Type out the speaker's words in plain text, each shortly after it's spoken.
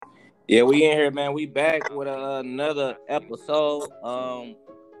Yeah, we in here, man. We back with another episode.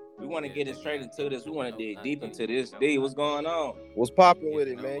 We want to get it straight into this. We want to dig deep into this. D, what's going on? What's popping with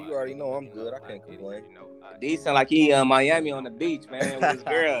it, man? You already know I'm good. I can't complain. D sound like he Miami on the beach, man, with his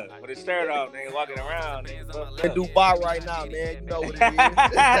girl, with his shirt off, nigga, walking around, nigga, fucked In up. Dubai right now, man. You know what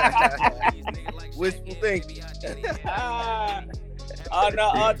it is. Wishful thinking. No,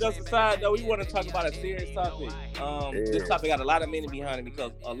 all jokes aside, though, we want to talk about a serious topic. This topic got a lot of meaning behind it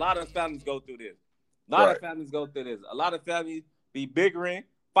because a lot of families go through this. A lot of families go through this. A lot of families be bickering,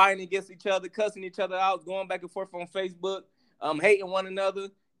 fighting against each other, cussing each other out, going back and forth on Facebook, hating one another.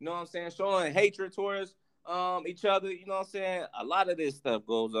 You know what I'm saying? Showing hatred towards each other. You know what I'm saying? A lot of this stuff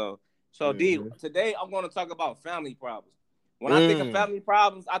goes on. So, D, today I'm going to talk about family problems. When I think of family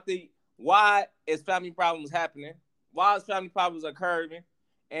problems, I think, why is family problems happening? Why is family problems occurring?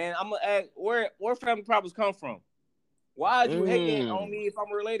 And I'm gonna ask where family problems come from. Why are you hating on me if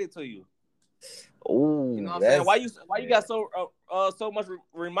I'm related to you? Ooh, you know what I'm saying? Why you got so much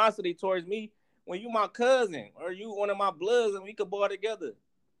animosity towards me when you my cousin or you one of my bloods and we could ball together?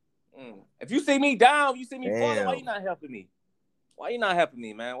 If you see me down, you see me falling, why you not helping me? Why you not helping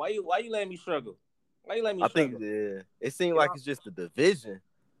me, man? Why you letting me struggle? Why you letting me struggle? I think it seems like it's just the division,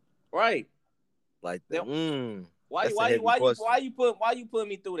 right? Like Why you put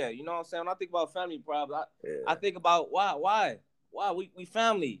me through that? You know what I'm saying? When I think about family problems, I think about why we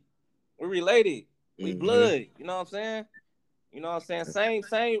family, we related, we blood. You know what I'm saying? You know what I'm saying?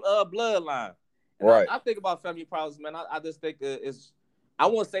 Same bloodline. Right. I think about family problems, man. I just think I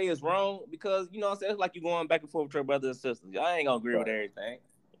won't say it's wrong because you know what I'm saying. It's like you going back and forth with your brothers and sisters. Y'all ain't gonna agree with everything.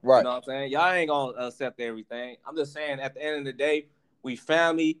 Right. You know what I'm saying? Y'all ain't gonna accept everything. I'm just saying at the end of the day, we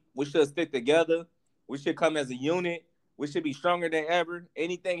family. We should stick together. We should come as a unit. We should be stronger than ever.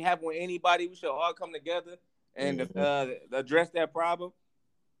 Anything happen with anybody, we should all come together and address that problem.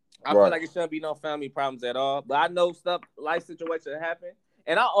 I feel like it shouldn't be no family problems at all. But I know life situations happen.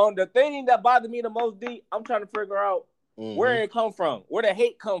 And the thing that bothered me the most, D, I'm trying to figure out where it come from. Where the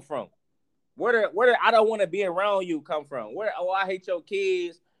hate come from. Where I don't want to be around you come from. I hate your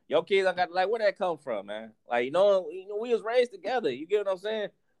kids. Your kids, I got where that come from, man? Like, you know, we was raised together. You get what I'm saying?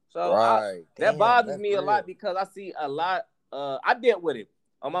 So that bothers me a lot because I see a lot. I dealt with it.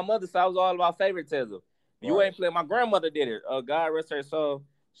 On my mother's side, it was all about favoritism. You ain't playing. My grandmother did it. God rest her soul.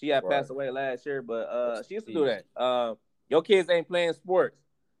 She had passed away last year, but she used to do that. Your kids ain't playing sports.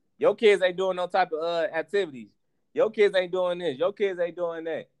 Your kids ain't doing no type of activities. Your kids ain't doing this. Your kids ain't doing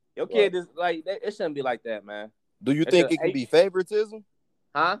that. Your kid is it shouldn't be like that, man. Do you think it can be favoritism?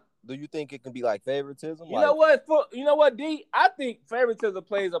 Huh? Do you think it can be like favoritism? You know what, D? I think favoritism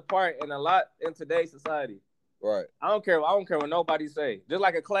plays a part in a lot in today's society. Right. I don't care what nobody say. Just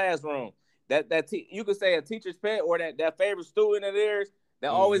like a classroom, you could say a teacher's pet or that favorite student of theirs that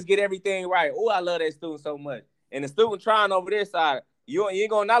always get everything right. Oh, I love that student so much. And the student trying over their side, you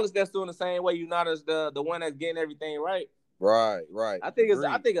ain't gonna acknowledge that student the same way you acknowledge the one that's getting everything right. Right. I think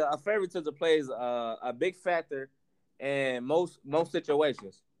a favoritism plays a big factor in most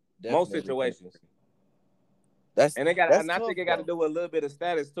situations. Definitely. Most situations. I think it got to do with a little bit of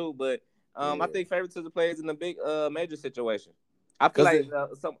status too, but I think favoritism plays in a big major situation. I feel like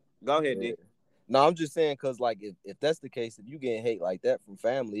go ahead, Dick. No, I'm just saying because like if that's the case, if you getting hate like that from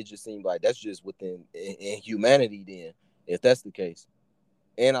family, it just seems like that's just within in humanity. Then, if that's the case,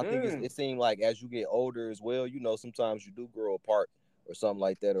 and I think it seems like as you get older as well, you know, sometimes you do grow apart or something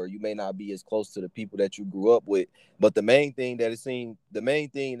like that, or you may not be as close to the people that you grew up with. But the main thing that's been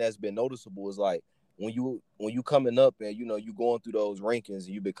noticeable is like when you coming up and you know you going through those rankings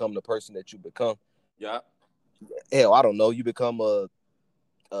and you become the person that you become. Yeah. Hell, I don't know. You become a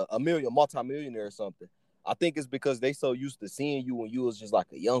multi-millionaire or something. I think it's because they so used to seeing you when you was just like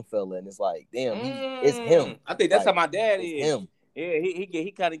a young fella, and it's like, damn, it's him. I think that's how my dad is. Him. Yeah,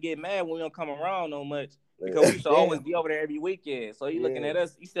 he kind of get mad when we don't come around no much because we used to always be over there every weekend. So he looking at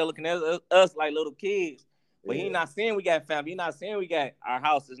us, he still looking at us like little kids. But he not seeing we got family. He not seeing we got our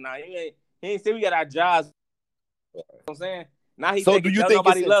houses now. He ain't saying we got our jobs. You know what I'm saying? Now he thinking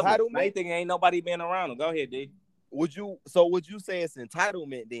nobody love him. Now he thinking ain't nobody been around him. Go ahead, D. Would you say it's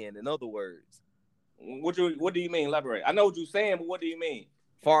entitlement then, in other words? What do you mean? Elaborate. I know what you're saying, but what do you mean?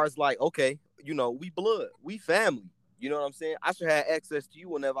 Far as like, okay, you know, we blood, we family. You know what I'm saying? I should have access to you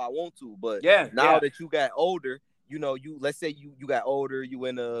whenever I want to, but now that you got older, you know, let's say you got older, you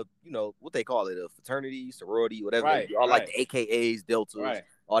in a, you know, what they call it, a fraternity, sorority, whatever. All like the AKAs, deltas,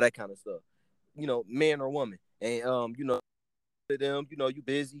 all that kind of stuff. You know, man or woman. And you know, them, you know, you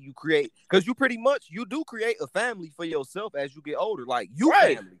busy, you create, because you do create a family for yourself as you get older. Like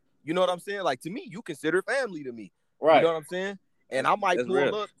family. You know what I'm saying? Like to me, you consider family to me. Right. You know what I'm saying? And I might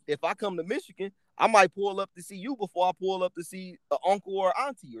pull up if I come to Michigan. I might pull up to see you before I pull up to see an uncle or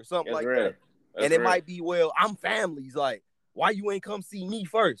auntie or something like that. And it might be, well, I'm family's like, why you ain't come see me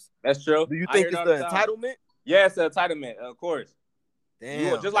first? That's true. Do you think it's the entitlement? Yeah, it's the entitlement, of course.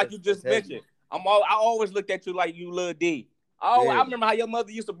 Damn. Just like you just mentioned. I always looked at you like you Lil D. I remember how your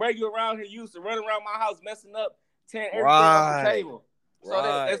mother used to bring you around here. You used to run around my house messing up, tearing everything off the table. So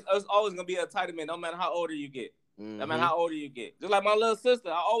that's always going to be an entitlement no matter how older you get. No matter how older you get. Just like my little sister.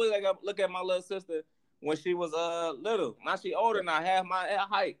 I always look at my little sister when she was little. Now she older now, half my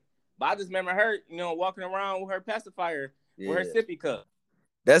height. But I just remember her, walking around with her pacifier, with her sippy cup.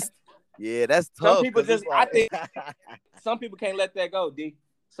 That's tough. Some people I think some people can't let that go, D.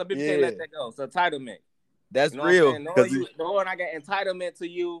 Some people can't let that go. It's entitlement. That's real. Knowing I got entitlement to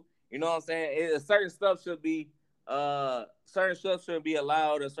you, you know what I'm saying? Certain stuff should be allowed,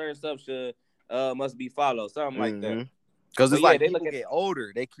 or certain stuff must be followed, something like that. Because it's like they get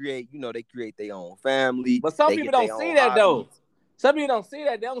older, they create their own family. But some people don't see that though. Some people don't see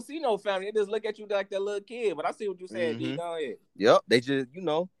that. They don't see no family. They just look at you like that little kid. But I see what you're saying, D. Go ahead. Yep. They just,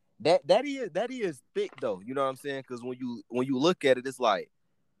 that is thick though. You know what I'm saying? Because when you look at it, it's like,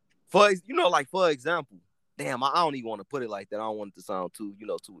 for example, damn, I don't even want to put it like that. I don't want it to sound too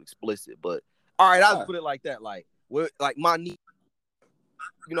explicit. But all right, I'll put it like that. Like my niece,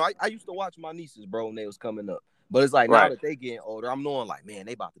 I used to watch my nieces, bro, when they was coming up. But it's like now that they getting older, I'm knowing like, man,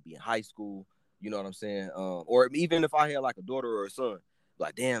 they about to be in high school. You know what I'm saying? Or even if I had like a daughter or a son,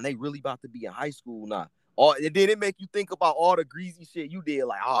 like, damn, they really about to be in high school now. Then it make you think about all the greasy shit you did.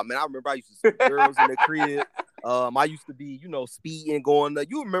 Like, oh man, I remember I used to see girls in the crib. I used to be, speeding, going.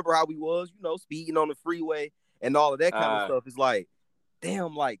 You remember how we was, speeding on the freeway and all of that kind of stuff. It's like,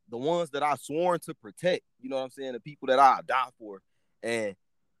 damn, like the ones that I sworn to protect. You know what I'm saying? The people that I die for, and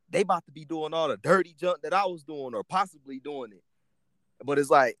they about to be doing all the dirty junk that I was doing or possibly doing it. But it's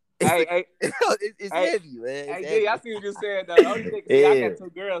like, it's heavy, man. Hey, I see what you said though. Only thing, I got 2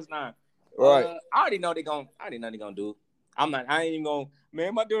 girls now. Right. I already know they gonna do. I ain't even gonna.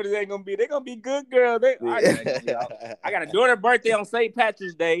 Man, my daughters ain't gonna be. They gonna be good girls. I got a daughter birthday on St.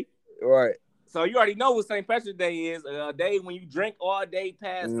 Patrick's Day. Right. So you already know what St. Patrick's Day is. A day when you drink all day,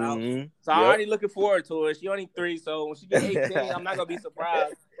 pass out. So I'm already looking forward to it. She only 3, so when she get 18, I'm not gonna be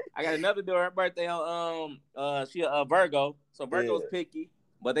surprised. I got another daughter, her birthday on she a Virgo, so Virgo's picky,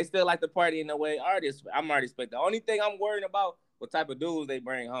 but they still like to party in a way. I'm already expecting. The only thing I'm worried about what type of dudes they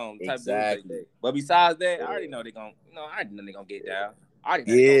bring home. Exactly. But besides that, I already know they're gonna. I already know they're gonna get down. I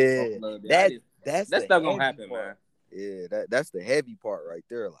already know that's that stuff gonna happen, part. Man. Yeah, that's the heavy part right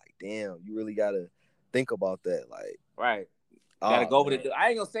there. Like, damn, you really gotta think about that. Like, right. Gotta go over the. I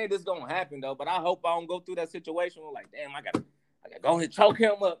ain't gonna say this gonna happen though, but I hope I don't go through that situation where, like, damn, I gotta go ahead and choke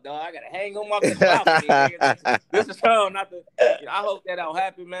him up, dog. I gotta hang him off the balcony. This is show not to. I hope that don't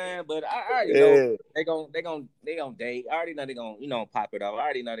happen, man. But I already know they gonna date. I already know they gonna pop it off. I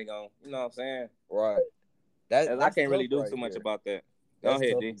already know they gonna, you know what I'm saying? Right. I can't really do too much about that. Go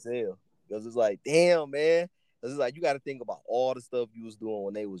ahead, D. Because it's like, damn, man. It's like you got to think about all the stuff you was doing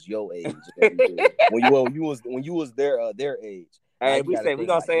when they was your age. when you was their age. Hey, we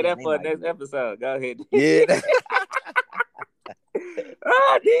gonna say that for the next episode. Go ahead. Yeah.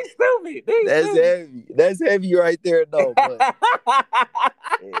 He's stupid. Heavy. That's heavy right there, though. But,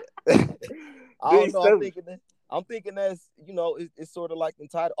 I don't know. I'm thinking that's it's sort of like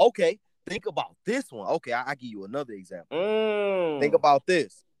entitled. Okay, think about this one. Okay, I give you another example. Think about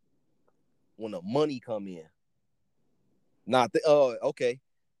this. When the money come in. Okay.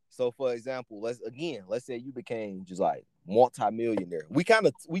 So for example, let's say you became just like multi-millionaire. We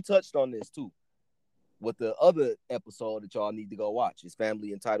touched on this too with the other episode that y'all need to go watch. Is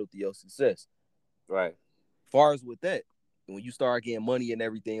Family Entitled to Your Success. Right. Far as with that, when you start getting money and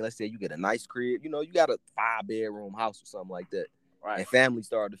everything, let's say you get a nice crib, you got a 5-bedroom house or something like that. Right. And family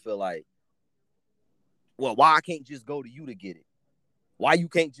started to feel like, well, why I can't just go to you to get it? Why you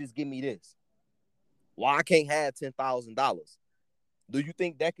can't just give me this? Why I can't have $10,000? Do you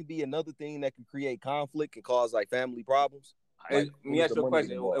think that could be another thing that could create conflict and cause like family problems? Let me ask you a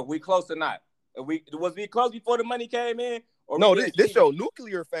question. If we close or not? Was we close before the money came in? Or no, this your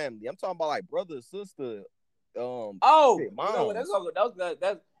nuclear family. I'm talking about like brother, sister. Mom. That's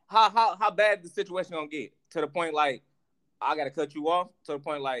how bad the situation gonna get to the point like I gotta cut you off to the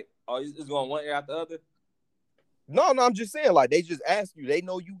point like it's going one ear after the other. No, I'm just saying like they just ask you. They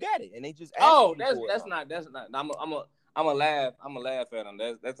know you got it, and they just ask you. That's not. I'm a laugh at them.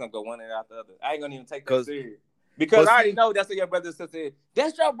 That's gonna go one ear after the other. I ain't gonna even take that serious because I already know that's what your brother and sister is.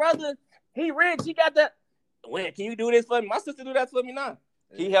 That's your brother. He rich. He got that. When can you do this for me? My sister do that for me now.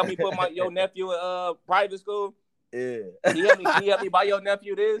 Can you help me put your nephew in private school? Yeah. Can you help me buy your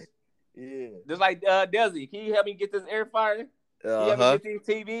nephew this? Yeah. Just like Desi, can you help me get this air fryer? Can you help me get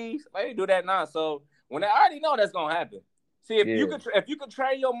these TVs? Like, they do that now. So when I already know that's gonna happen. See, if you could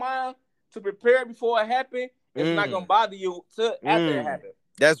train your mind to prepare before it happen, it's not gonna bother you after it happens.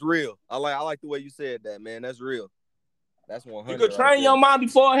 That's real. I like the way you said that, man. That's real. That's 100. You could train your mind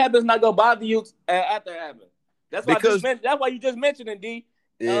before it happens, it's not gonna bother you after it happens. That's why you just mentioned it, D.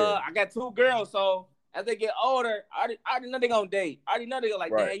 I got 2 girls, so as they get older, I already know they're gonna date. I already know they're gonna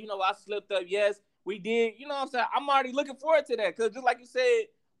like, Dad, I slipped up. Yes, we did. You know what I'm saying? I'm already looking forward to that. Because just like you said,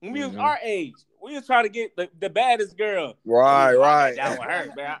 when we was our age, we was trying to get the baddest girl. Right. That would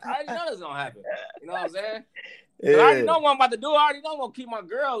hurt, man. I already know that's gonna happen. You know what I'm saying? I already know what I'm about to do. I already know I'm gonna keep my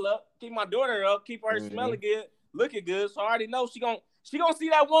girl up, keep my daughter up, keep her smelling good, looking good. So I already know she gonna see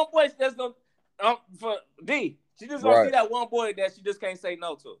that one boy that's gonna for D. She just gonna see that one boy that she just can't say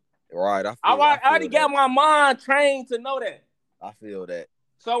no to. Right. I already got my mind trained to know that. I feel that.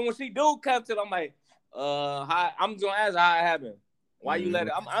 So when she do come to it, I'm like, I'm just gonna ask her how it happened. Why you let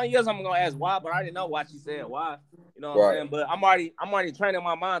it? Yes, I'm gonna ask why, but I already know why she said why. You know what I'm saying? But I'm already training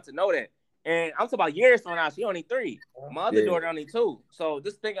my mind to know that. And I'm talking about years from now. She only 3. My other daughter only 2. So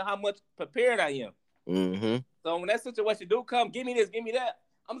just think of how much prepared I am. Mm-hmm. So when that situation do come, give me this, give me that.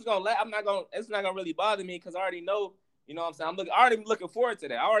 I'm just gonna it's not gonna really bother me because I already know. You know what I'm saying? I already looking forward to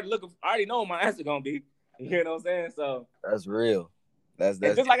that. I already know what my answer gonna be. You know what I'm saying? So that's real. That's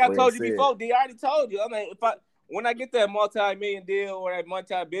just like I told you before, D. I already told you. I mean, when I get that multi-million deal or that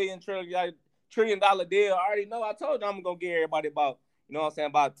multi-billion trillion dollar deal, I already know. I told you I'm gonna give everybody about, you know what I'm saying,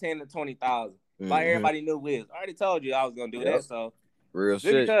 about 10 to 20,000. Like everybody knew Wiz. I already told you I was gonna do that. So real just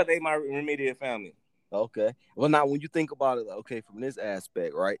shit. because they my immediate family. Okay. Well, now when you think about it, okay, from this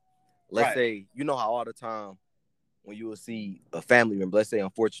aspect, right? Let's say, you know how all the time when you will see a family member, let's say,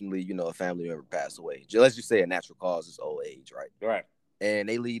 unfortunately, a family member passed away. Let's just say a natural cause is old age, right? Right. And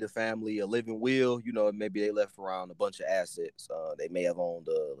they leave the family a living will, maybe they left around a bunch of assets. They may have owned,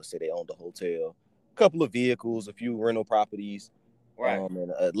 let's say they owned a hotel, a couple of vehicles, a few rental properties,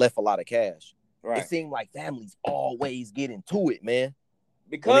 and left a lot of cash. Right. It seemed like families always get into it, man.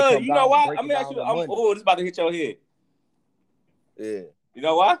 Because you know what? I'm gonna ask you. This is about to hit your head. Yeah. You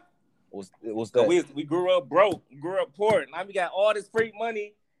know what? What's that? We grew up broke, grew up poor. Now we got all this free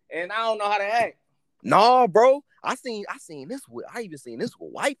money, and I don't know how to act. Nah, bro. I even seen this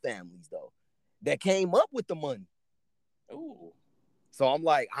with white families though, that came up with the money. Ooh. So I'm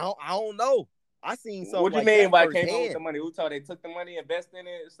like, I don't know. I seen something. What you mean by came up with the money? Who told they took the money, invested in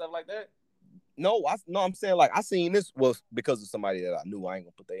it, and stuff like that? No, I'm saying like I seen this was because of somebody that I knew. I ain't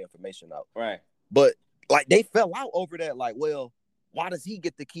gonna put their information out. Right. But like they fell out over that. Like, well, why does he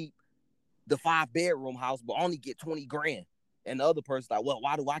get to keep the 5-bedroom house but only get 20 grand? And the other person's like, well,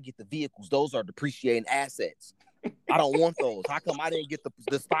 why do I get the vehicles? Those are depreciating assets. I don't want those. How come I didn't get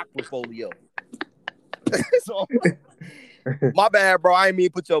the stock portfolio? So, my bad, bro. I ain't mean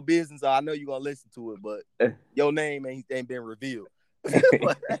to put your business out. I know you're gonna listen to it, but your name ain't been revealed.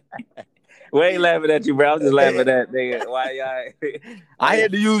 We ain't laughing at you, bro. I'm just laughing at nigga. Why y'all? I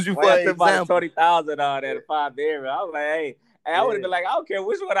had to use you for an example. 20,000 on that 5-bedroom. I was like, hey, I would have been like, I don't care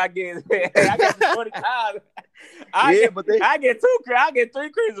which one I get. I got the 20,000. I get 2 cribs. I get 3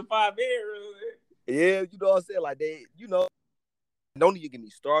 cribs and 5 bedrooms. Yeah, you know what I'm saying? Like don't even get me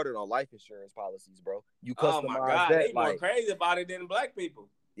started on life insurance policies, bro. You customize oh my God, that. They more crazy about it than black people.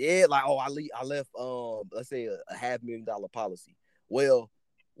 Yeah, like I left let's say a $500,000 policy. Well,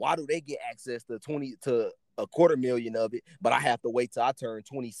 why do they get access to $250,000 of it, but I have to wait till I turn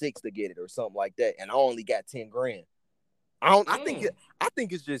 26 to get it or something like that, and I only got 10 grand. I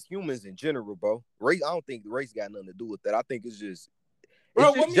think it's just humans in general, bro. Race, I don't think race got nothing to do with that. I think it's just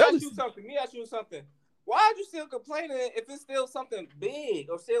bro. Let me ask you something. Why are you still complaining if it's still something big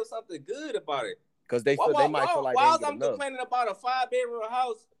or still something good about it? Because they might feel like why I'm complaining about a 5-bedroom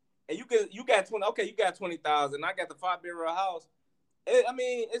house and you got 20? Okay, you got 20,000. I got the 5-bedroom house. I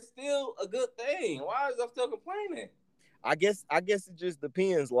mean, it's still a good thing. Why is I still complaining? I guess it just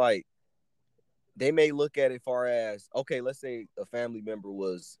depends. Like, they may look at it far as, okay, let's say a family member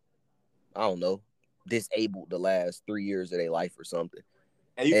was, I don't know, disabled the last 3 years of their life or something.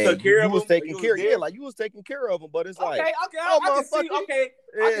 And you took care of them? Yeah, like you was taking care of them, but it's like, I can see,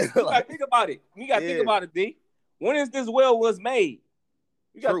 you gotta think about it. You gotta think about it, D. When is this will was made?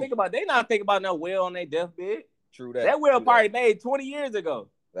 You gotta think about it. They not thinking about no will on their deathbed. True that. That will probably made 20 years ago.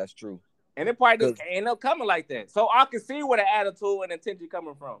 That's true. And it probably just end up coming like that. So I can see where the attitude and intention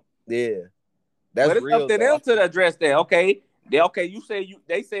coming from. Yeah. But it's up to them to address that. Okay.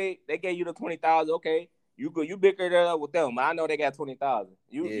 They say they gave you the 20,000. Okay. You bicker that up with them. I know they got 20,000.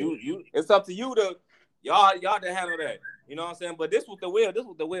 It's up to you Y'all to handle that. You know what I'm saying? But this what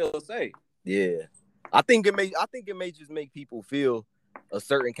the will say. Yeah. I think it may just make people feel a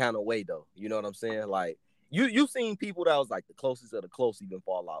certain kind of way though. You know what I'm saying? Like you've seen people that was like the closest of the close even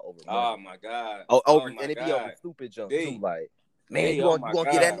fall out over money. Oh my God. And it be over stupid junk too. Like, man, you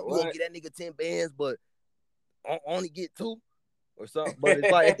gonna get that nigga 10 bands, but only get 2 or something. But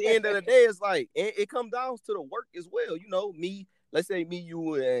it's like at the end of the day, it's like it comes down to the work as well. You know, let's say me,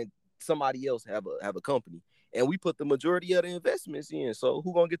 you, and somebody else have a company, and we put the majority of the investments in. So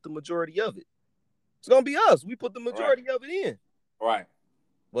who gonna get the majority of it? It's gonna be us. We put the majority of it in. Right.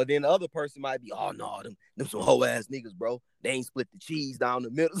 But then the other person might be, oh no, them some hoe ass niggas, bro. They ain't split the cheese down the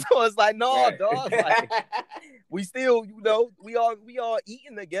middle. So it's like, no, right. Dog. Like, we still, you know, we all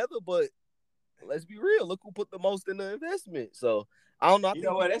eating together, but let's be real. Look who put the most in the investment. So I don't know. You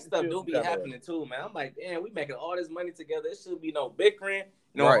know what? That stuff do be happening too, man. I'm like, damn, we making all this money together. It should be no bickering,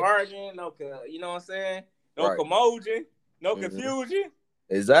 no arguing, no, you know what I'm saying? No commotion, no confusion.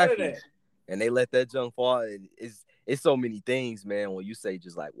 Exactly. And they let that junk fall. It's so many things, man. When you say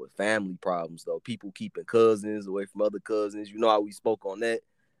just like with family problems, though, people keeping cousins away from other cousins. You know how we spoke on that.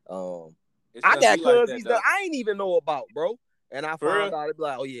 I got cousins that I ain't even know about, bro. And I found out it be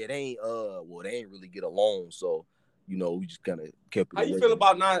like, oh yeah, they ain't really get along. So, you know, we just kind of kept it. How you feel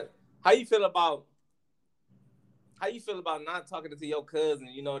about not talking to your cousin?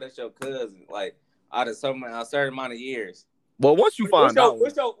 You know that's your cousin, like out of a certain amount of years. Well, once you find out,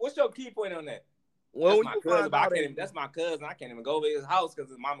 what's your key point on that? Well, that's my cousin. I can't even go over his house because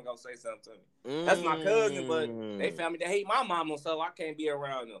his mama gonna say something to me. That's my cousin, but they family they hate my mama, so I can't be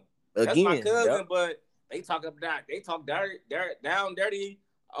around them. That's my cousin, but they talk down dirty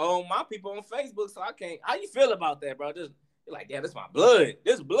on my people on Facebook, so I can't. How you feel about that, bro? Just you're like, damn, this my blood.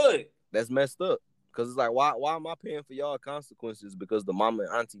 This blood. That's messed up. Cause it's like, why am I paying for y'all consequences? Because the mama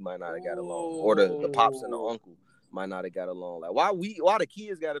and auntie might not have got along, or the pops and the uncle might not have got along. Like, why the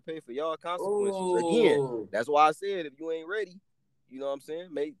kids got to pay for y'all consequences? Again, that's why I said if you ain't ready, you know what I'm saying?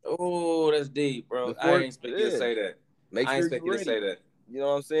 That's deep, bro. I ain't expect you to say that. I ain't expect you to say that. You know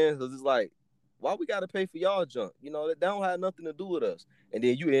what I'm saying? Because it's like, why we got to pay for y'all junk? You know, that don't have nothing to do with us. And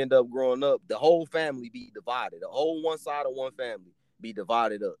then you end up growing up, the whole family be divided. The whole one side of one family be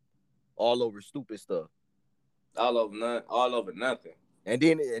divided up all over stupid stuff. All over nothing. And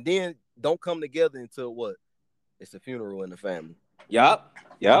then don't come together until what? It's a funeral in the family. Yup.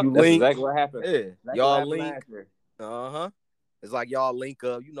 That's exactly what happened. Yeah. Y'all link. It's like y'all link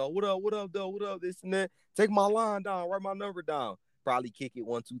up. You know, what up, though? What up, this and that. Take my line down. Write my number down. Probably kick it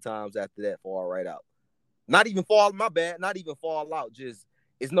 1-2 times after that. Fall right out. Not even fall out. Just,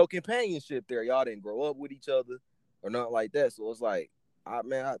 it's no companionship there. Y'all didn't grow up with each other or nothing like that. So it's like, I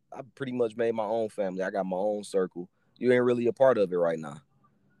pretty much made my own family. I got my own circle. You ain't really a part of it right now.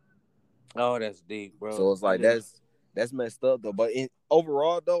 Oh, that's deep, bro. So it's like that's messed up though. But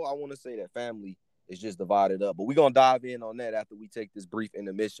overall though, I want to say that family is just divided up. But we're gonna dive in on that after we take this brief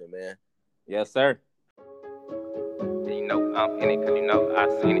intermission, man. Yes, sir. You know I'm in it because you know I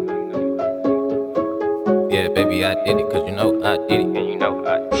seen it. Yeah, baby, I did it because you know I did it. And you know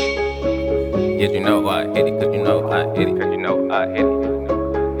I did it. Yes, you know I hit it because you know I did it. Because you know I hit it.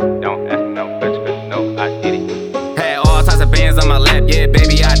 Don't ask me no question because you know I did it. Had all types of bands on my lap, yeah,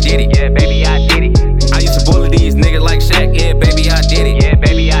 baby, I did it. Yeah, baby, I did it. I used to bully these niggas like Shaq, yeah, baby, I did it. Yeah,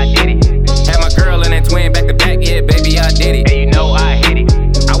 baby, I did it. Had my girl and that twin back to back, yeah, baby, I did it. And you know I hit it.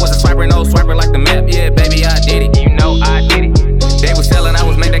 I wasn't swiper, no swiper like the map, yeah, baby, I did it. You know I did it. They was selling, I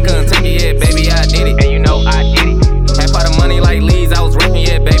was mad, they couldn't take it, yeah, baby, I did it. And you know I did it. Had part of money like Lee's, I was rapping,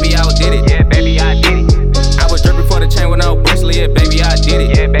 yeah, baby, I did it. Yeah, baby, I did it. I was dripping for the chain with no bracelet, yeah, baby, I did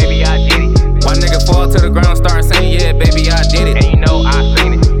it. Yeah, baby, I did it. Why nigga fall to the ground, start saying, yeah, baby, I did it. And you know I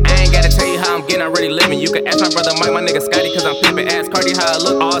seen it. I ain't gotta tell you how I'm getting, I'm really living. You can ask my brother Mike, my nigga Scotty, cause I'm pimping. Ask Cardi how I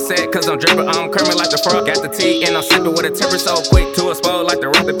look, all set, cause I'm dripping. I'm Kermit like the frog. Got the tea and I'm sipping with a temper so quick to explode like the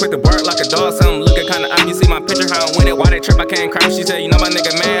raptor, quick to bark like a dog. Something looking kinda up, you see my picture, how I win it. Why they trip, I can't cry. She said, you know my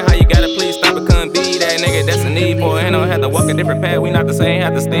nigga, man, how you gotta please stop it, couldn't be that nigga, that's a need for it. And I had to walk a different path, we not the same,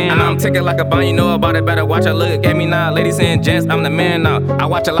 have to stand. I'm ticking like a bond, you know about it, better watch I look. Gave me now, ladies and gents, I'm the man now. I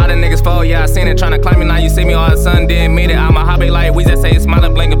watch a lot of niggas fall, yeah, I seen it, trying to climb me now. You see me all of a sudden, didn't mean it. I'm a hobby like we just say,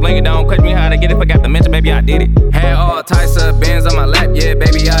 smiling, blinking, blinking. Don't question me how to get it, forgot to mention, baby, I did it. Had all types of bands on my lap, yeah,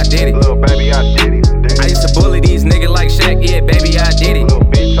 baby, I did it. Little baby, I did it. I used to bully these niggas like Shaq, yeah, baby, I did it. Little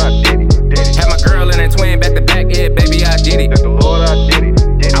bitch, I did it. Had my girl and that twin back to back, yeah, baby, I did it. Thank the Lord, I did it.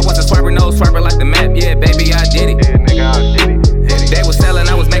 I wasn't swiper, no swiper like the map, yeah, baby, I did it. Yeah, nigga, I did it. They was selling,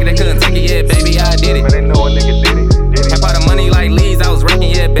 I was making, they couldn't take it, yeah, baby, I did it. But they know a nigga did it. Had part of money like Lee's, I was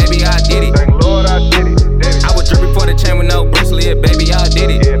wrecking, yeah, baby, I did it. Thank the Lord, I did it. I was dripping for the chain with no bracelet, yeah, baby, I did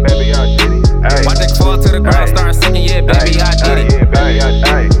it. Yeah, baby, I did it. Why nigga fall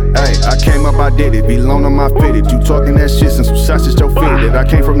did it. Be alone on my fitted. You talking that shit since some sausage your fitted. I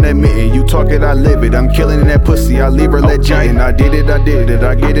came from that mitten. You talk it, I live it. I'm killing in that pussy. I leave her legit. And I did it. I get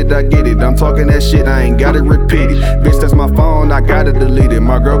it. I'm talking that shit. I ain't gotta repeat it. Bitch, that's my phone. I gotta delete it.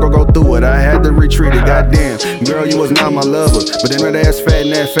 My girl go through it. I had to retreat it. Goddamn, girl, you was not my lover. But then that ass fat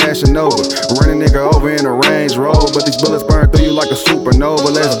and that fashion over. Run a nigga over in a Range Rover. But these bullets burn through you like a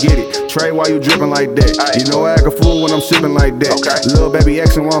supernova. Let's get it. Trey, why you dripping like that? You know I act a fool when I'm sipping like that. Little baby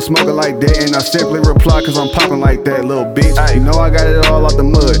Xing while I'm smoking like that. And I simply reply cause I'm popping like that, little bitch. You know I got it all out the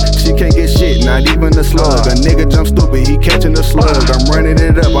mud. She can't get shit, not even the slug. A nigga jump stupid, he catching the slug. I'm running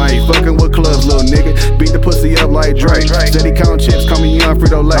it up, I ain't fucking with clubs, little nigga. Beat the pussy up like Drake. Steady count chips, call me young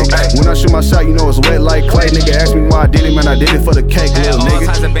Frito Lay. When I shoot my shot, you know it's wet like clay. Nigga ask me why I did it, man, I did it for the cake, little nigga.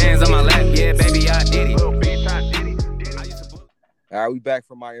 All types of bands on my lap, yeah, baby, I did it. All right, we back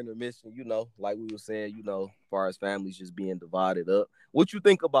from our intermission. You know, like we were saying, you know, as far as families just being divided up. What you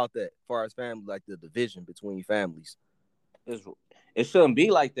think about that, as far as family, like the division between families? It shouldn't be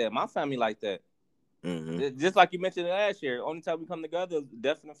like that. My family like that. Mm-hmm. Just like you mentioned last year, only time we come together is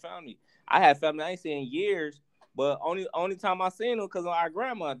death in the family. I had family I ain't seen in years, but only time I seen them because our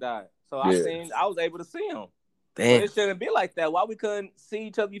grandma died. So I was able to see them. Damn. But it shouldn't be like that. Why we couldn't see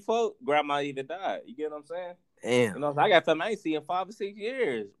each other before grandma even died? You get what I'm saying? Damn. You know, I got family I ain't seen in 5 or 6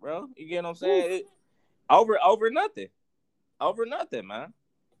 years, bro. You get what I'm saying? Over nothing. Over nothing, man.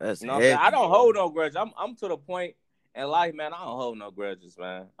 That's you know what I'm saying? I don't hold no grudge. I'm to the point in life, man. I don't hold no grudges,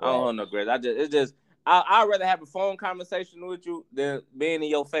 man. I don't hold no grudges. I'd rather have a phone conversation with you than being in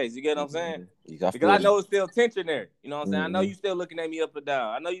your face. You get what I'm saying? Because I know it's still tension there. You know what I'm saying? I know you still looking at me up and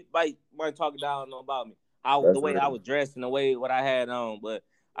down. I know you might talk down about me, the way I was dressed and the way what I had on. But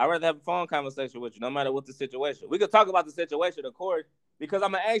I'd rather have a phone conversation with you, no matter what the situation. We could talk about the situation, of course, because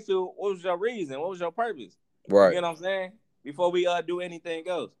I'm gonna ask you what was your reason, what was your purpose. Right. You get what I'm saying? Before we do anything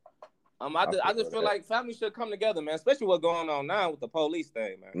else. I just feel like family should come together, man. Especially what's going on now with the police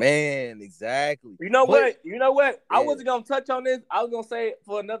thing, man. Man, exactly. You know what? Yeah. I wasn't gonna touch on this. I was gonna say it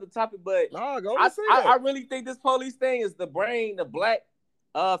for another topic, but I really think this police thing is to bring the black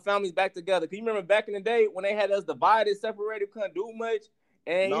families back together. Cause you remember back in the day when they had us divided, separated, couldn't do much,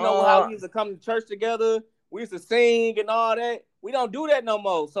 and you know how we used to come to church together. We used to sing and all that. We don't do that no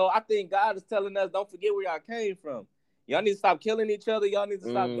more. So I think God is telling us, don't forget where y'all came from. Y'all need to stop killing each other. Y'all need to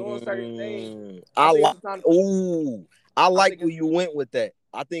stop doing certain things. I like where you went with that.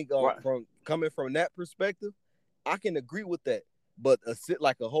 I think from coming from that perspective, I can agree with that. But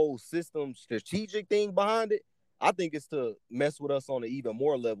a whole system strategic thing behind it, I think it's to mess with us on an even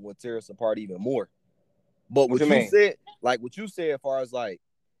more level and tear us apart even more. But what you said, as far as like,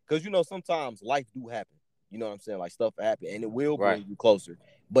 because you know sometimes life do happen. You know what I'm saying? Like stuff happen and it will bring you closer.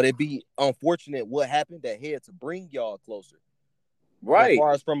 But it'd be unfortunate what happened that had to bring y'all closer. Right. As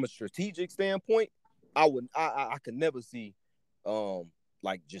far as from a strategic standpoint, I could never see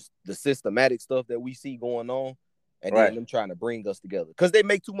like just the systematic stuff that we see going on and then them trying to bring us together. Because they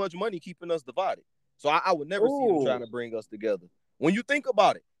make too much money keeping us divided. So I would never see them trying to bring us together. When you think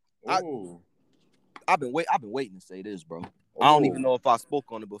about it, I've been waiting to say this, bro. I don't even know if I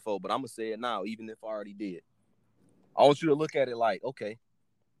spoke on it before, but I'm gonna say it now, even if I already did. I want you to look at it like, okay,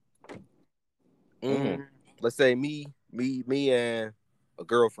 let's say me and a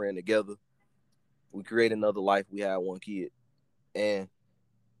girlfriend together. We create another life. We have one kid, and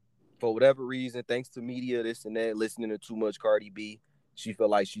for whatever reason, thanks to media, this and that, listening to too much Cardi B, she felt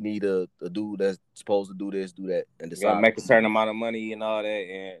like she need a dude that's supposed to do this, do that, and decide make a certain amount of money and all that,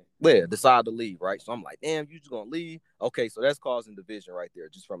 and decide to leave, right? So I'm like, damn, you just gonna leave? Okay, so that's causing division right there,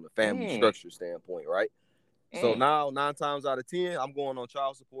 just from the family structure standpoint, right? So now 9 times out of 10, I'm going on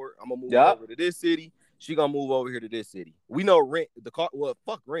child support. I'm gonna move over to this city. She gonna move over here to this city. We know rent.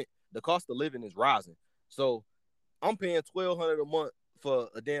 Fuck rent. The cost of living is rising. So I'm paying $1,200 a month for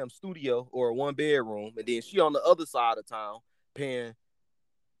a damn studio or a 1-bedroom, and then she on the other side of town paying,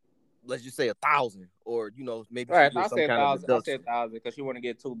 let's just say $1,000, or maybe right. I say $1,000 because she want to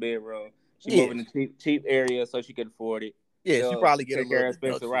get 2-bedroom. She moving to cheap area so she can afford it. Yeah, she probably get a little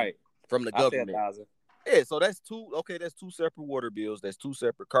expensive, right? From the government. Yeah, so that's two separate water bills. That's 2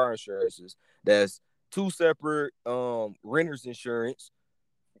 separate car insurances. That's 2 separate renter's insurance.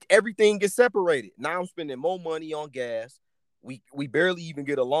 Everything gets separated. Now I'm spending more money on gas. We barely even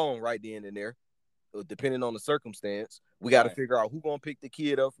get along right then and there, depending on the circumstance. We got to figure out who's gonna pick the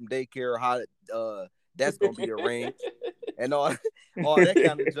kid up from daycare, how that's gonna be arranged, and all that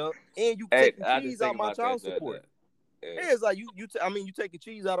kind of junk. And you taking cheese out my child support. It's like you taking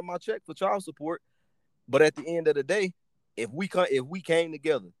cheese out of my check for child support. But at the end of the day, if we came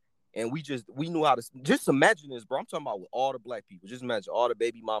together and we knew how to just imagine this, bro. I'm talking about with all the black people. Just imagine all the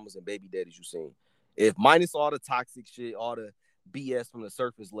baby mamas and baby daddies you seen. If minus all the toxic shit, all the BS from the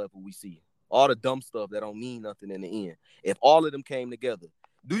surface level we see, all the dumb stuff that don't mean nothing in the end. If all of them came together,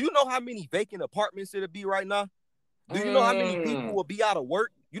 do you know how many vacant apartments it'll be right now? Do you know how many people will be out of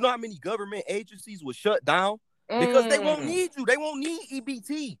work? You know how many government agencies will shut down because they won't need you. They won't need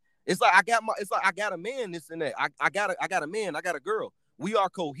EBT. It's like I got a man, this and that. I got a man, I got a girl. We are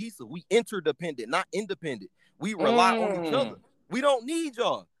cohesive. We interdependent, not independent. We rely on each other. We don't need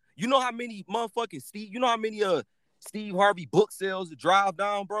y'all. You know how many motherfucking Steve Harvey book sales to drive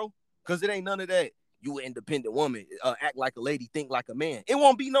down, bro? Because it ain't none of that. You an independent woman, act like a lady, think like a man. It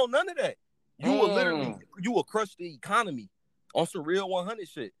won't be none of that. You will crush the economy on some real 100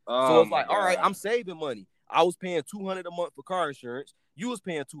 shit. So it's like, all right, I'm saving money. I was paying $200 a month for car insurance. You was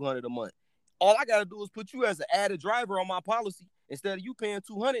paying $200 a month. All I gotta do is put you as an added driver on my policy. Instead of you paying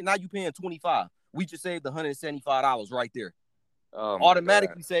 $200, now you paying $25. We just saved $175 right there.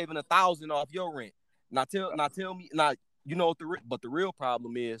 Automatically saving $1,000 off your rent. Now tell me, you know what the real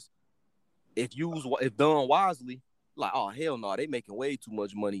problem is? If done wisely, like, oh hell no, they making way too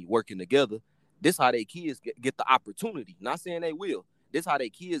much money working together. This how they kids get the opportunity. Not saying they will. This how they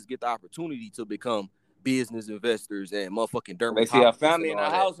kids get the opportunity to become business investors and motherfucking dermatologists. They see a family in a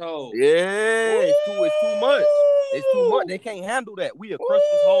household. Yeah, it's too much. It's too much. They can't handle that. We have crushed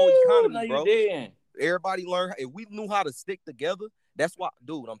this whole economy, bro. Everybody learn. If we knew how to stick together, that's why,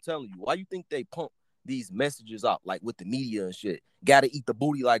 dude, I'm telling you, why you think they pump these messages out like with the media and shit? Gotta eat the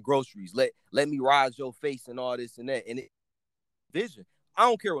booty like groceries. Let me rise your face and all this and that. And vision. I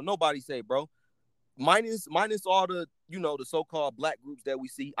don't care what nobody say, bro. Minus all the, the so-called black groups that we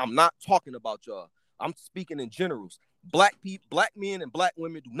see. I'm not talking about y'all. I'm speaking in generals. Black men and black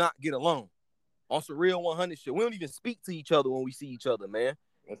women do not get along. On some real 100 shit. We don't even speak to each other when we see each other, man.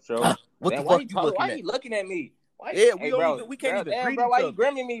 That's true. What the fuck why you looking at me? We can't even greet each other. Why you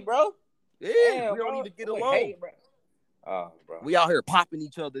grimming me, bro? Yeah, we don't even get along. Hey, bro. Bro. We out here popping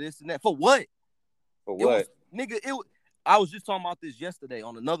each other, this and that. For what? I was just talking about this yesterday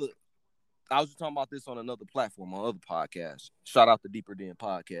on another platform, on other podcasts. Shout out to Deeper Den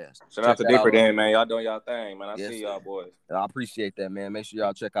Podcast. Shout out to Deeper Den, man. Y'all doing y'all thing, man. I see y'all boys. I appreciate that, man. Make sure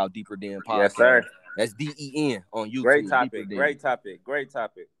y'all check out Deeper Den Podcast. Yes, sir. That's DEN on YouTube. Great topic.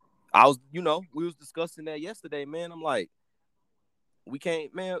 We was discussing that yesterday, man. I'm like, we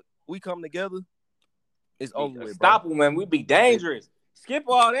can't, man. We come together. It's over with, Stop them, man. We be dangerous. Skip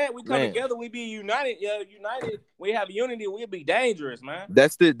all that. We come together. We be united. United. We have unity. We'll be dangerous, man.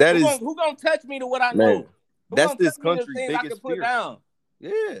 Who gonna touch me to what I know? That's this country's biggest fear.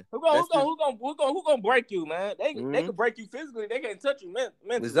 Yeah. Who gonna break you, man? They can break you physically. They can't touch you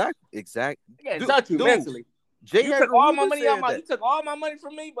mentally. Exactly. They can't touch you mentally. You took all my money you took all my money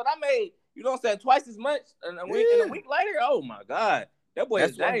from me, but I made, twice as much and a week later. Oh my God. That boy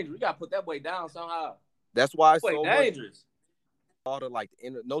is dangerous. We gotta put that boy down somehow. That's why it's so dangerous. All the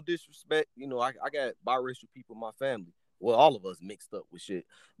no disrespect, I got biracial people in my family. Well, all of us mixed up with shit.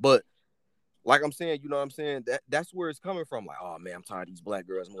 But like I'm saying, that's where it's coming from. Like, oh man, I'm tired of these black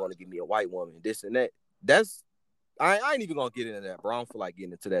girls. I'm going to give me a white woman, this and that. I ain't even gonna get into that, bro. I don't feel like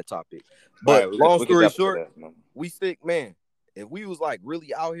getting into that topic. But long story short, we stick, man. If we was like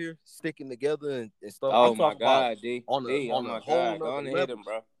really out here sticking together and stuff, oh my God, D. On a whole Go on and hit him,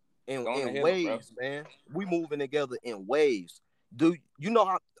 bro. In waves, man. We moving together in waves. Dude,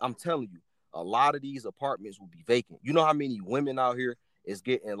 how I'm telling you, a lot of these apartments will be vacant. You know how many women out here is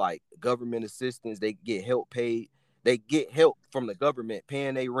getting like government assistance? They get help paid. They get help from the government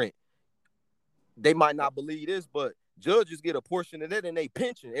paying their rent. They might not believe this, but judges get a portion of that in their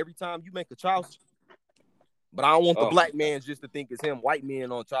pension every time you make a child support. But I don't want the black man just to think it's him. White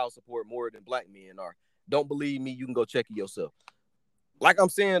men on child support more than black men are. Don't believe me? You can go check it yourself. Like I'm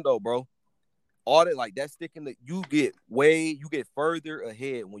saying though, bro, all that like that sticking to you get further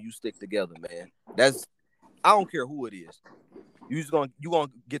ahead when you stick together, man. I don't care who it is. You gonna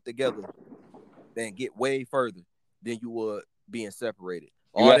get together and get way further than you would being separated.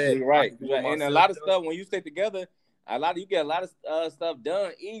 You're absolutely right. And a lot of stuff when you stick together, you get a lot of stuff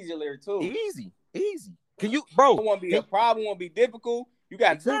done easier too. Easy. Can you, bro? It won't be a problem. Won't be difficult. You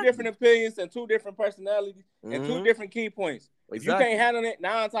got two different opinions and two different personalities and two different key points. If you can't handle it,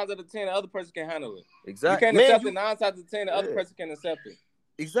 9 times out of 10, the other person can handle it. Exactly. You can't accept it 9 times out of 10, the other person can accept it.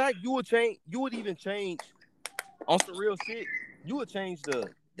 Exactly. You would even change on some real shit. You would change the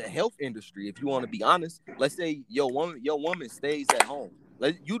health industry if you want to be honest. Let's say your woman stays at home.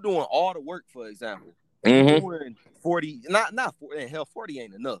 You doing all the work, for example. Doing 40, not 40. In hell, 40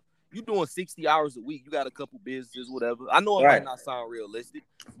 ain't enough. you doing 60 hours a week. You got a couple businesses, whatever. I know it might not sound realistic,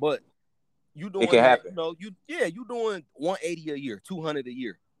 but you doing it can happen. You doing 180 a year, 200 a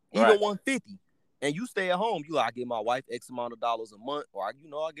year, even 150. And you stay at home, I give my wife X amount of dollars a month, or I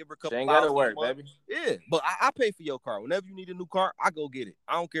give her a couple. She ain't gotta work, baby. Yeah, but I pay for your car. Whenever you need a new car, I go get it.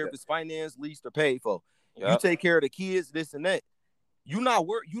 I don't care if it's financed, leased, or paid for. You take care of the kids, this and that. You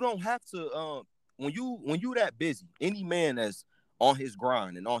don't have to. When you that busy, any man that's on his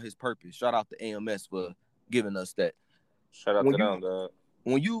grind and on his purpose. Shout out to AMS for giving us that. Shout out to them, dog.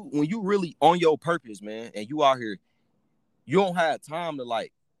 When you really on your purpose, man, and you out here, you don't have time to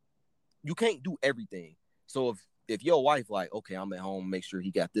you can't do everything. So if your wife okay, I'm at home, make sure he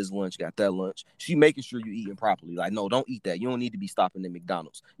got this lunch, got that lunch. She making sure you eating properly. No, don't eat that. You don't need to be stopping at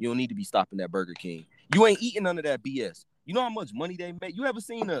McDonald's. You don't need to be stopping at Burger King. You ain't eating none of that BS. You know how much money they make? You ever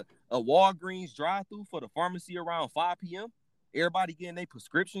seen a Walgreens drive-through for the pharmacy around 5 p.m.? Everybody getting their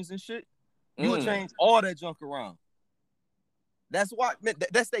prescriptions and shit. You would change all that junk around. That's why, man,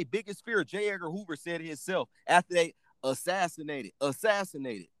 that's their biggest fear. J. Edgar Hoover said it himself after they assassinated. I'm going to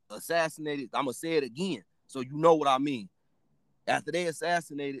say it again so you know what I mean. After they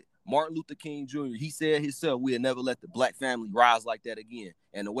assassinated Martin Luther King Jr., he said himself, we'll never let the black family rise like that again.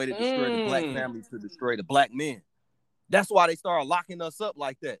 And the way to destroy the black family is to destroy the black men. That's why they started locking us up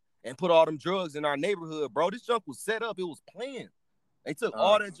like that and put all them drugs in our neighborhood, bro. This junk was set up. It was planned. They took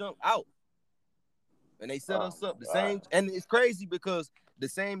all that junk out. And they set us up the same. And it's crazy because the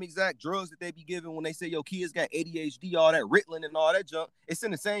same exact drugs that they be giving when they say your kids got ADHD, all that Ritalin and all that junk, it's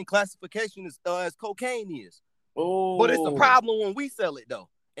in the same classification as cocaine is. Oh. But it's a problem when we sell it, though.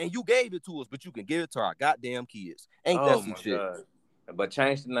 And you gave it to us, but you can give it to our goddamn kids. Ain't that some shit? God. But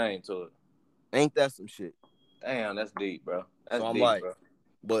change the name to it. Ain't that some shit? Damn, that's deep, bro. That's so deep, bro.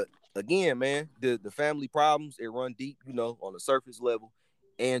 But again, man, the family problems, it run deep, on the surface level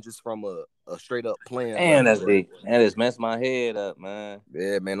and just from a straight up plan. Man, that's deep. That just messed my head up, man.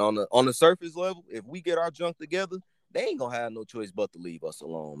 Yeah, man. On the surface level, if we get our junk together, they ain't gonna have no choice but to leave us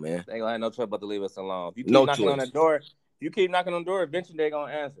alone, man. They ain't gonna have no choice but to leave us alone. If you keep knocking on the door, eventually they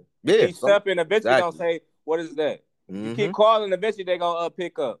gonna answer. Yeah, keep stepping, eventually gonna say, "What is that?" You keep calling, eventually they gonna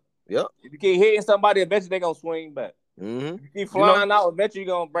pick up. Yep. If you keep hitting somebody, eventually they gonna swing back. If you keep flying out, eventually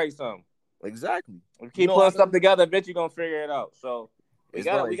you're gonna break something. Exactly. If you keep putting stuff together, eventually you're gonna figure it out. So we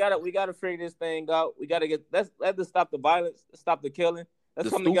gotta figure this thing out. We gotta let's stop the violence, stop the killing. Let's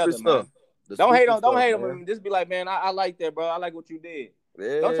come together, man. Don't hate on. Just be like, man, I like that, bro. I like what you did.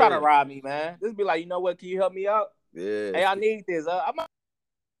 Yeah. Don't try to rob me, man. Just be like, you know what? Can you help me out? Yeah. Hey, I need this. I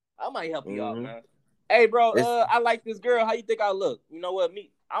might help you out, man. Hey, bro. I like this girl. How you think I look? You know what?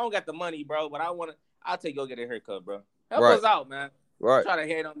 I don't got the money, bro, but I'll take you go get a haircut, bro. Help us out, man. Right. Don't try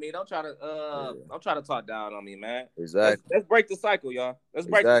to hate on me. Don't try to talk down on me, man. Exactly. Let's break the cycle, y'all. Let's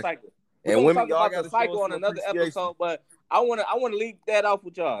break the cycle. And women, y'all got the cycle on another episode, but I wanna leave that off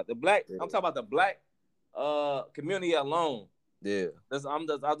with y'all. The black, I'm talking about the black community alone. Yeah. I just want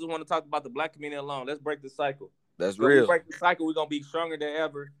to talk about the black community alone. Let's break the cycle. That's real. We break the cycle, we're gonna be stronger than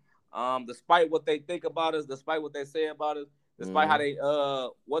ever. Despite what they think about us, despite what they say about us, despite how they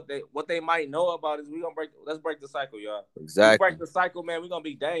what they might know about us, let's break the cycle, y'all. Exactly. We break the cycle, man. We're gonna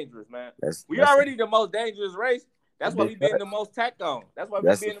be dangerous, man. We already the most dangerous race. That's why we being the most tacked on. That's why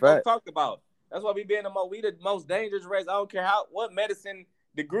we being the most talked about. That's why we the most dangerous race. I don't care what medicine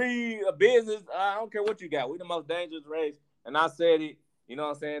degree or business. I don't care what you got. We the most dangerous race. And I said it. You know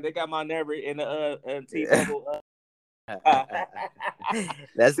what I'm saying? They got my nerve in the T-bubble.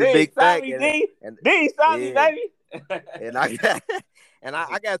 That's a big fact. D, baby. And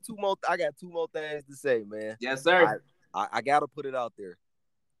I got two more things to say, man. Yes, sir. I gotta put it out there.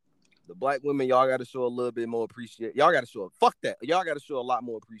 The black women, y'all gotta show a little bit more appreciation. Y'all gotta show fuck that. Y'all gotta show a lot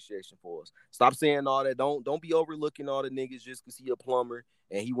more appreciation for us. Stop saying all that. Don't be overlooking all the niggas just cause he a plumber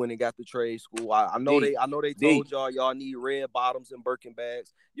and he went and got the trade school. I know they told y'all need red bottoms and Birkin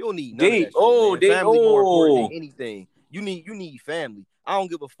bags. You don't need none of that shit, family more important than anything. You need family. I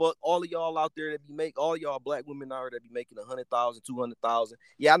don't give a fuck. All of y'all out there that all y'all black women out there that be making 100,000, 200,000.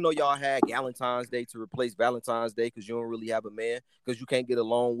 Yeah, I know y'all had Valentine's Day to replace Valentine's Day because you don't really have a man because you can't get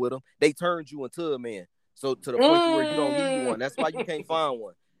along with them. They turned you into a man. So to the point where you don't need one. That's why you can't find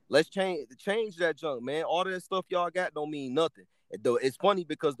one. Let's change that junk, man. All that stuff y'all got don't mean nothing. It's funny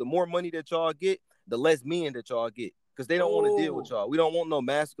because the more money that y'all get, the less men that y'all get because they don't want to deal with y'all. We don't want no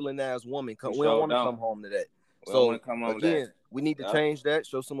masculine ass woman. We don't want to come home to that. So again, we need to change that.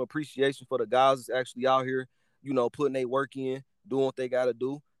 Show some appreciation for the guys that's actually out here, putting their work in, doing what they got to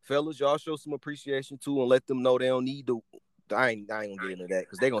do. Fellas, y'all show some appreciation too, and let them know they don't need to. I ain't gonna get into that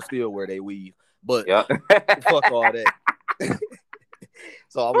because they gonna still wear they weave. But fuck all that.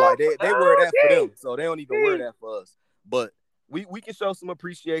 So I'm like, they wear that for them, so they don't even wear that for us. But we can show some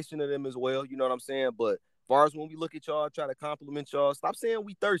appreciation to them as well. You know what I'm saying? But as far as when we look at y'all, try to compliment y'all, stop saying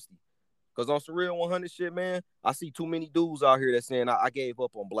we thirsty. Cause on some real 100 shit, man, I see too many dudes out here that saying I gave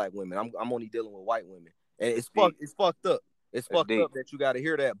up on black women. I'm only dealing with white women, and it's fucked up. It's fucked up that you got to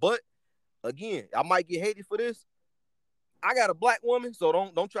hear that. But again, I might get hated for this. I got a black woman, so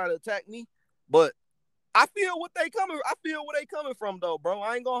don't try to attack me. But I feel where they coming from, though, bro.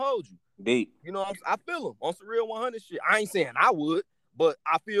 I ain't gonna hold you. Deep. You know, I feel them on some real 100 shit. I ain't saying I would, but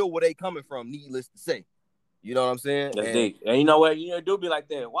I feel where they coming from. Needless to say. You know what I'm saying? That's deep. And you know what? You do be like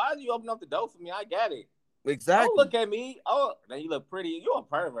that. Why do you open up the door for me? I got it. Exactly. Don't look at me. Oh, now you look pretty. You a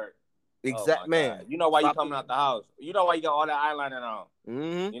pervert. Exactly, man. God. You know why you coming out the house. You know why you got all that eyeliner on.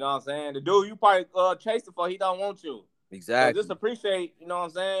 Mm-hmm. You know what I'm saying? The dude you probably chasing for, he don't want you. Exactly. So just appreciate, you know what I'm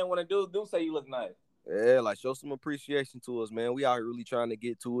saying, when a dude do say you look nice. Yeah, like show some appreciation to us, man. We out here really trying to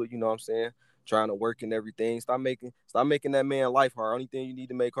get to it, you know what I'm saying? Trying to work and everything. Stop making that man life hard. Only thing you need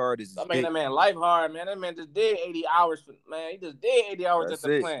to make hard is stop making that man life hard, man. That man just did 80 hours man. He just did 80 hours That's at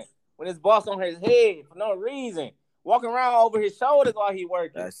the plant. When his boss on his head for no reason. Walking around over his shoulders while he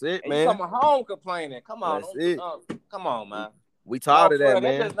working. That's it, and man. You coming home complaining. Come on. That's it. Come on, man. We tired of that,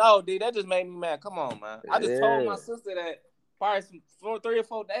 man. That just made me mad. Come on, man. I just told my sister that probably 3 or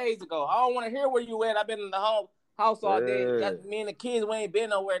 4 days ago. I don't want to hear where you at. I've been in the house all day. Got me and the kids, we ain't been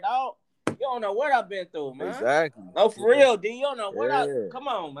nowhere, dog. You don't know what I've been through, man. Exactly. No, for real, D. You don't know what come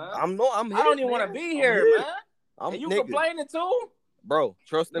on, man. I don't even want to be here, man. And you complaining too? Bro,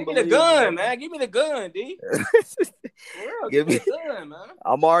 trust and believe. Give me the gun, man. Give me the gun, D. For real, give me the gun, man.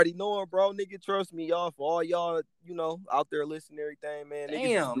 I'm already knowing, bro. Nigga, trust me, y'all. For all y'all, you know, out there listening to everything, man.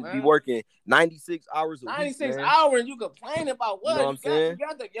 Damn, niggas man. be working 96 hours a week, 96 hours, and you complaining about what? You know what I'm saying? You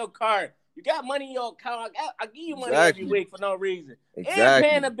got your car. You got money in your account. I give you money every week for no reason. Exactly. And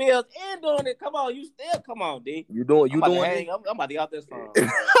paying the bills and doing it. Come on, come on, D. You doing I'm about to get out this phone.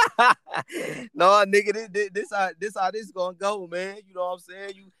 No, nigga, this how this gonna go, man. You know what I'm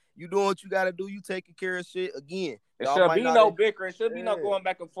saying? You doing what you gotta do. You taking care of shit again. It should be no bickering. It should be no going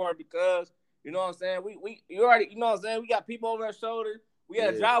back and forth because you know what I'm saying. You already you know what I'm saying. We got people over our shoulders. We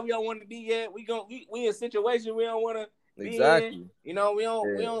got a job we don't want to be yet. We in a situation we don't want to. Exactly. You know, we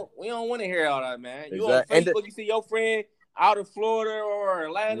don't want to hear all that, man. Exactly. You on Facebook, you see your friend out of Florida or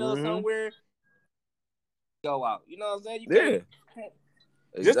Atlanta or somewhere, go out. You know what I'm saying? You can't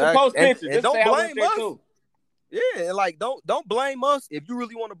just to post pictures. And just don't say blame us. Too. Yeah, and like don't blame us. If you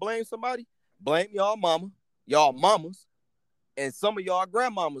really want to blame somebody, blame y'all mamas, and some of y'all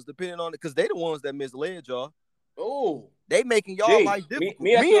grandmamas, depending on it, because they the ones that misled y'all. Oh, they making y'all life difficult.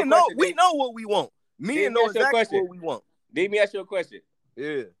 We know what we want. Me and know exactly what we want. Let me ask you a question.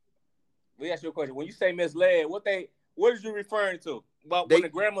 Yeah. Let me ask you a question. When you say misled, what is you referring to? About when the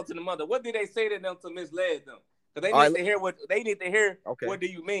grandma to the mother, what did they say to them to misled them? Because they need to hear what they need to hear. Okay. What do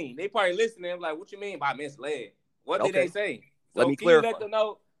you mean? They probably listening like, what you mean by misled? What did they say? Let me clarify. You let them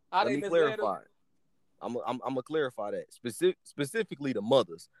know how they misled them? I'm gonna clarify that. Specifically the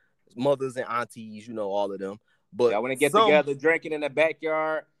mothers and aunties, you know, all of them. But when they get together drinking in the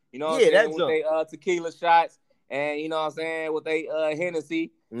backyard, you know what I'm saying, with they tequila shots. And you know what I'm saying, with they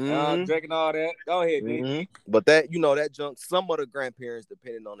Hennessy, drinking all that. Go ahead, dude. But that, you know, that junk, some of the grandparents,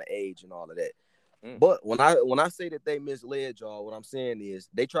 depending on the age and all of that. But when I say that they misled y'all, what I'm saying is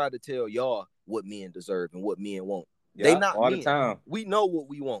they tried to tell y'all what men deserve and what men want. They not all men. The time. We know what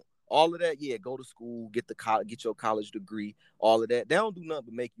we want. All of that, go to school, get your college degree, all of that. They don't do nothing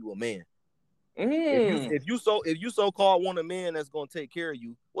but make you a man. If you so called want a man that's gonna take care of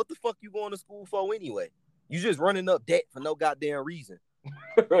you, what the fuck you going to school for anyway? You just running up debt for no goddamn reason.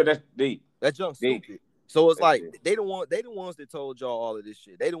 That's deep. That junk's stupid. So it's like they the ones that told y'all all of this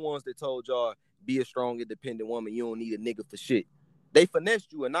shit. They the ones that told y'all be a strong, independent woman. You don't need a nigga for shit. They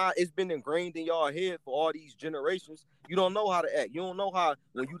finessed you, and now it's been ingrained in y'all head for all these generations. You don't know how to act. You don't know how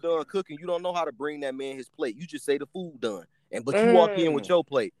when you done cooking. You don't know how to bring that man his plate. You just say the food done, but you walk in with your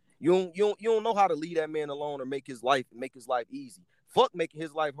plate. You don't know how to leave that man alone or make his life easy. Fuck making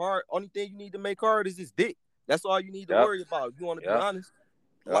his life hard. Only thing you need to make hard is his dick. That's all you need to worry about. You want to be honest?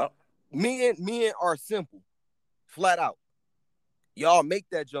 Like, men are simple, flat out. Y'all make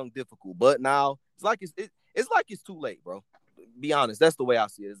that junk difficult, but now it's like it's too late, bro. Be honest. That's the way I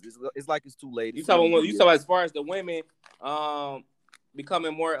see it. It's like it's too late. You talking as far as the women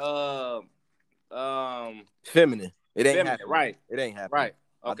becoming more feminine. It ain't happening. Right. It ain't happening. Right.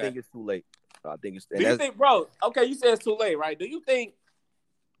 Okay. I think it's too late. I think it's. Do you think, bro? Okay, you said it's too late, right? Do you think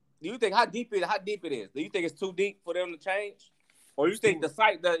how deep it is? Do you think it's too deep for them to change, or you think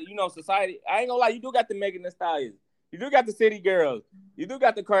society? I ain't gonna lie, you do got the Megan Thee Stallion. You do got the city girls. You do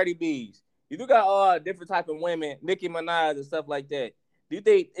got the Cardi B's. You do got all different type of women, Nicki Minaj and stuff like that. Do you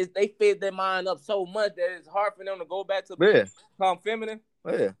think they fit their mind up so much that it's hard for them to go back to become feminine?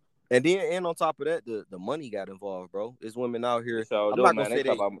 Yeah. And then, and on top of that, the money got involved, bro. There's women out here. So, I'm not gonna say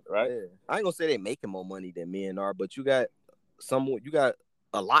right? Yeah. I ain't gonna say they making more money than men are, but you got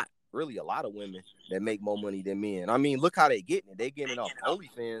a lot of women that make more money than men. I mean, look how they getting it. They getting it off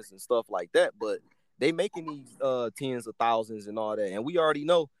OnlyFans and stuff like that, but they making these tens of thousands and all that. And we already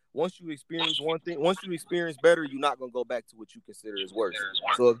know once you experience one thing, once you experience better, you're not gonna go back to what you consider as worse.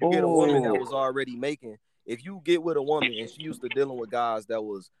 So if you get a woman that was already making, if you get with a woman and she used to dealing with guys that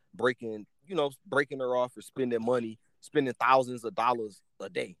was breaking her off for spending money, spending thousands of dollars a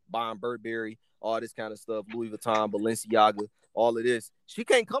day, buying Burberry, all this kind of stuff, Louis Vuitton, Balenciaga, all of this, she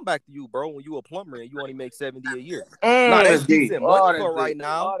can't come back to you, bro, when you a plumber and you only make $70 a year. Now that's decent money for right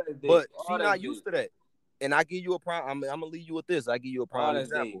now, but she not used to that. And I give you a prime. I'm gonna leave you with this. I give you a prime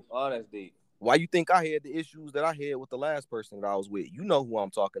example. That's deep. Why you think I had the issues that I had with the last person that I was with? You know who I'm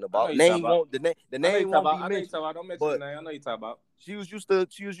talking about. Name won't the name won't be mentioned. Don't mention the name. I know you talking about. She was used to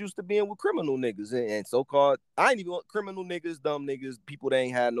being with criminal niggas and so-called. I ain't even want criminal niggas, dumb niggas, people that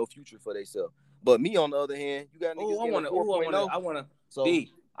ain't had no future for themselves. But me on the other hand, you got niggas. I want to jump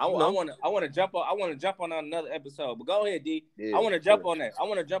on. I want to jump on another episode. But go ahead, D. Yeah, I want to jump on that.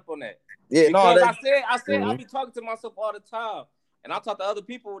 Yeah, because I said I be talking to myself all the time. And I talk to other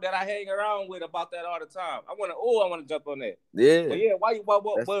people that I hang around with about that all the time. I want to jump on that. Yeah. But yeah,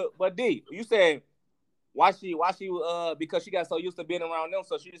 but D, you said why she because she got so used to being around them,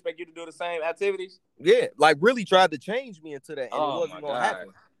 so she expect you to do the same activities? Yeah, like really tried to change me into that, and it wasn't gonna happen.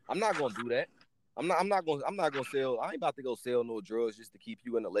 I'm not gonna do that. I'm not gonna sell. I ain't about to go sell no drugs just to keep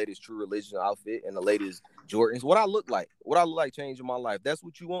you in the latest True Religion outfit and the latest Jordans. What I look like changing my life. That's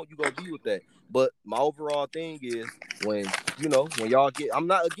what you want. You gonna be with that. But my overall thing is when y'all get. I'm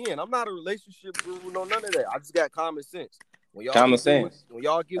not a relationship guru. No, none of that. I just got common sense. When y'all when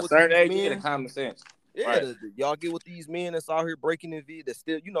y'all get with certain age, you get common sense. Yeah, right. Y'all get with these men that's out here breaking in that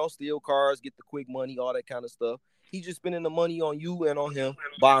still, steal cars, get the quick money, all that kind of stuff. He just spending the money on you and on him,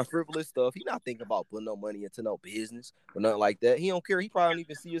 buying frivolous stuff. He not thinking about putting no money into no business or nothing like that. He don't care. He probably don't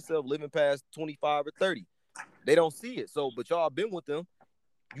even see himself living past 25 or 30. They don't see it. So, but y'all been with them.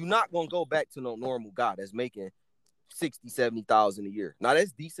 You're not going to go back to no normal guy that's making 60, 70,000 a year. Now,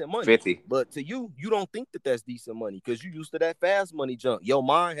 that's decent money. 50. But to you, you don't think that that's decent money because you used to that fast money junk. Your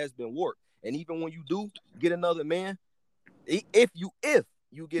mind has been warped. And even when you do get another man, if you get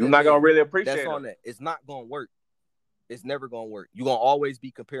you're not going to really appreciate that's on that. It's not going to work. It's never gonna work. You're gonna always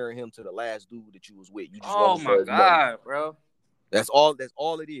be comparing him to the last dude that you was with. You just my God, bro. That's all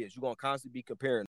it is. You're gonna constantly be comparing.